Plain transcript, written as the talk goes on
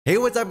Hey,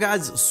 what's up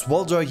guys,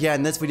 Swol here.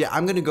 In this video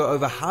I'm going to go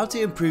over how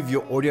to improve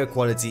your audio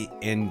quality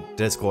in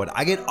Discord.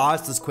 I get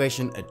asked this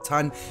question a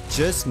ton.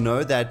 Just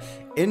know that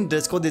in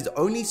Discord there's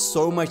only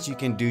so much you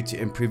can do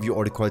to improve your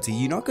audio quality.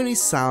 You're not going to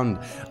sound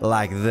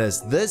like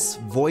this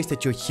voice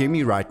that you're hearing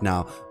me right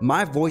now.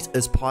 My voice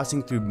is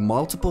passing through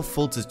multiple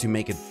filters to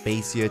make it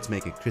bassier, to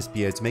make it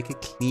crispier, to make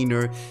it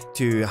cleaner,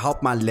 to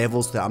help my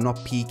levels so that I'm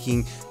not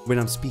peaking. When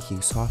I'm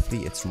speaking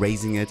softly, it's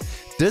raising it.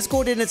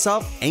 Discord in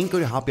itself ain't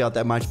going to help you out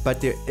that much,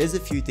 but there is a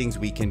few things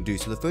we can do.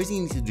 So the first thing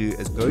you need to do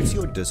is go to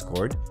your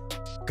Discord,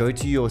 go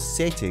to your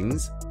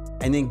settings,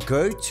 and then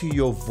go to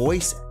your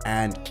voice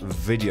and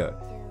video.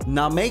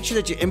 Now make sure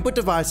that your input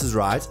device is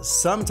right.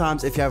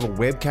 Sometimes if you have a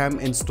webcam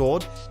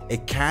installed,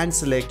 it can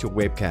select your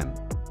webcam.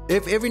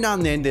 If every now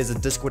and then there's a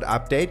Discord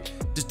update,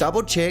 just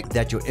double check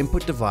that your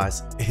input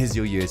device is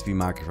your USB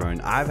microphone.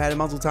 I've had it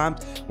multiple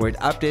times where it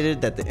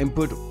updated that the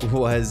input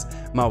was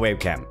my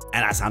webcam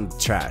and I sound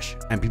trash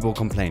and people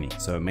complaining.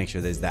 So make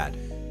sure there's that.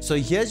 So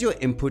here's your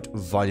input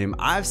volume.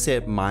 I've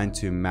set mine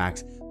to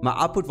max. My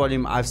output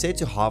volume I've set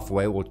to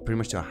halfway, or pretty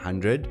much to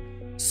 100.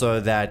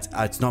 So that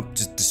it's not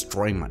just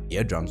destroying my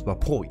eardrums,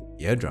 but poor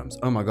eardrums.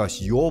 Oh my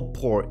gosh, your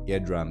poor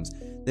eardrums.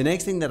 The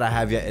next thing that I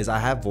have here is I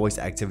have voice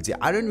activity.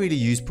 I don't really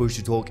use push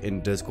to talk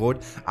in Discord.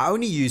 I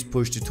only use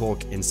push to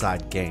talk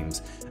inside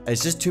games.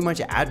 It's just too much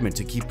admin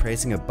to keep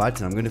pressing a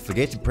button. I'm going to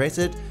forget to press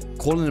it,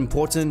 call an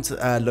important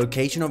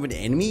location of an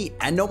enemy,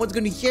 and no one's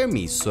going to hear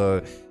me.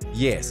 So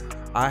yes,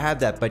 I have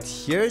that. But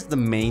here's the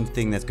main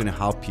thing that's going to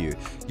help you.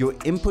 Your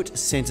input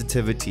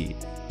sensitivity.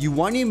 You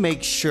want to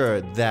make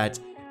sure that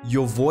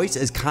your voice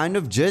is kind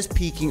of just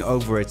peeking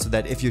over it, so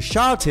that if you're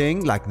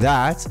shouting like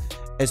that,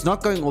 it's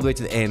not going all the way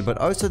to the end, but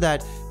also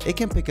that it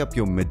can pick up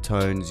your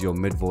mid-tones, your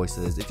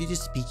mid-voices, if you're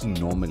just speaking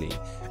normally,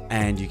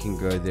 and you can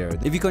go there.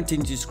 If you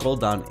continue to scroll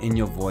down in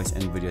your voice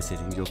and video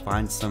settings, you'll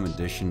find some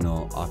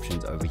additional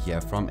options over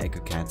here, from echo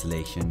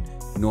cancellation,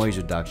 noise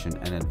reduction,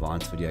 and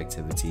advanced video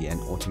activity,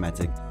 and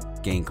automatic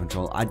gain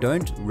control. I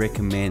don't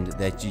recommend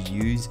that you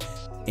use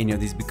any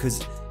of these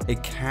because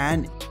it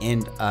can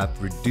end up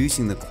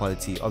reducing the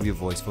quality of your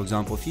voice. For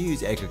example, if you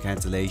use echo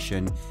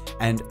cancellation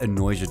and a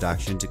noise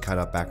reduction to cut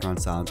out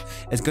background sounds,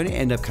 it's going to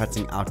end up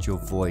cutting out your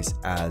voice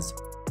as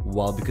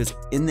well, because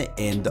in the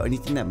end the only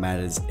thing that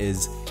matters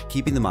is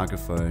keeping the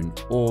microphone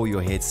or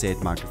your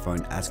headset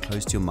microphone as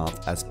close to your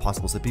mouth as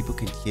possible so people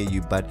can hear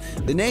you. But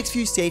the next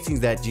few settings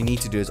that you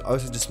need to do is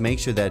also just make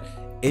sure that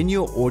in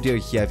your audio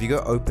here, if you go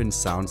open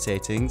sound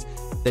settings,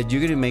 that you're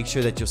going to make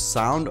sure that your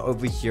sound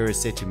over here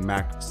is set to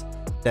max,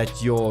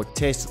 that your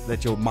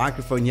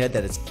microphone here,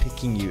 that it's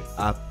picking you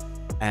up.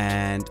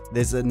 And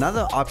there's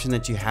another option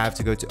that you have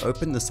to go to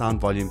open the sound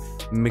volume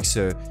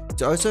mixer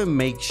to also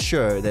make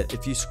sure that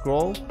if you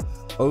scroll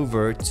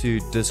over to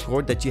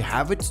Discord, that you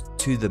have it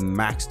to the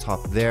max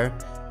top there.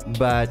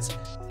 But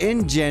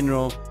in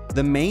general,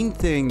 the main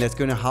thing that's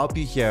going to help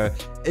you here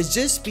is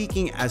just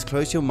speaking as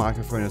close to your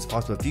microphone as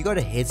possible. If you got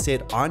a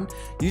headset on,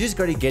 you just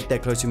got to get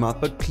that close to your mouth.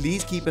 But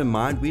please keep in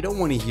mind, we don't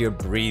want to hear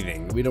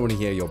breathing. We don't want to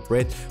hear your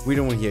breath. We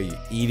don't want to hear you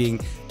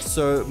eating.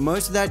 So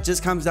most of that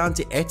just comes down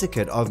to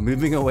etiquette of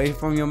moving away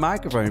from your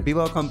microphone.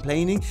 People are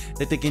complaining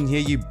that they can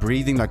hear you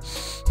breathing like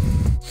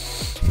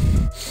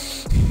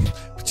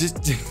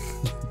just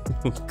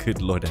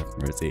good Lord have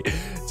mercy.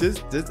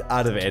 Just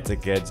out of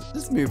etiquette,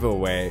 just move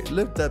away.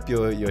 Lift up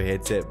your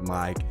headset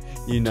mic.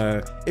 You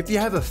know, if you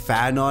have a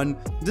fan on,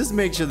 just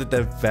make sure that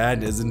the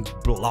fan isn't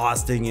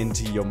blasting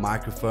into your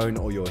microphone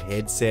or your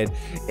headset.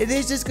 It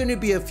is just going to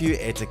be a few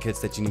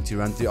etiquettes that you need to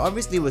run through.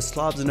 Obviously with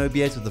slobs and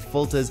OBS with the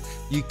filters,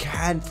 you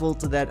can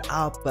filter that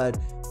out, but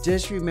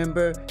just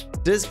remember,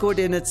 Discord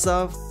in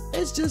itself,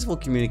 it's just for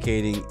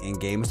communicating in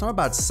game. It's not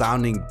about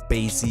sounding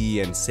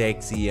bassy and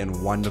sexy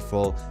and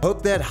wonderful.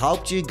 Hope that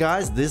helped you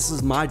guys. This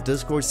is my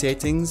Discord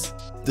settings.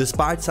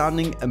 Despite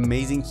sounding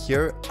amazing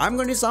here, I'm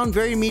going to sound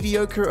very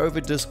mediocre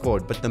over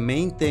Discord, but the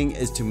main thing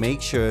is to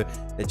make sure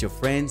that your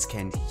friends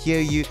can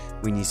hear you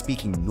when you're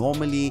speaking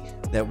normally,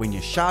 that when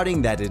you're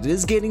shouting, that it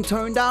is getting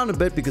toned down a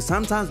bit, because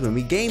sometimes when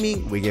we're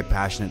gaming, we get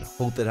passionate.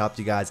 Hope that helped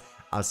you guys.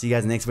 I'll see you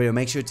guys in the next video.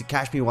 Make sure to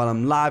catch me while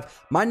I'm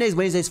live Mondays,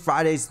 Wednesdays,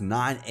 Fridays,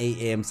 9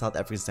 AM South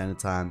African Standard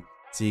Time.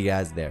 See you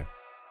guys there.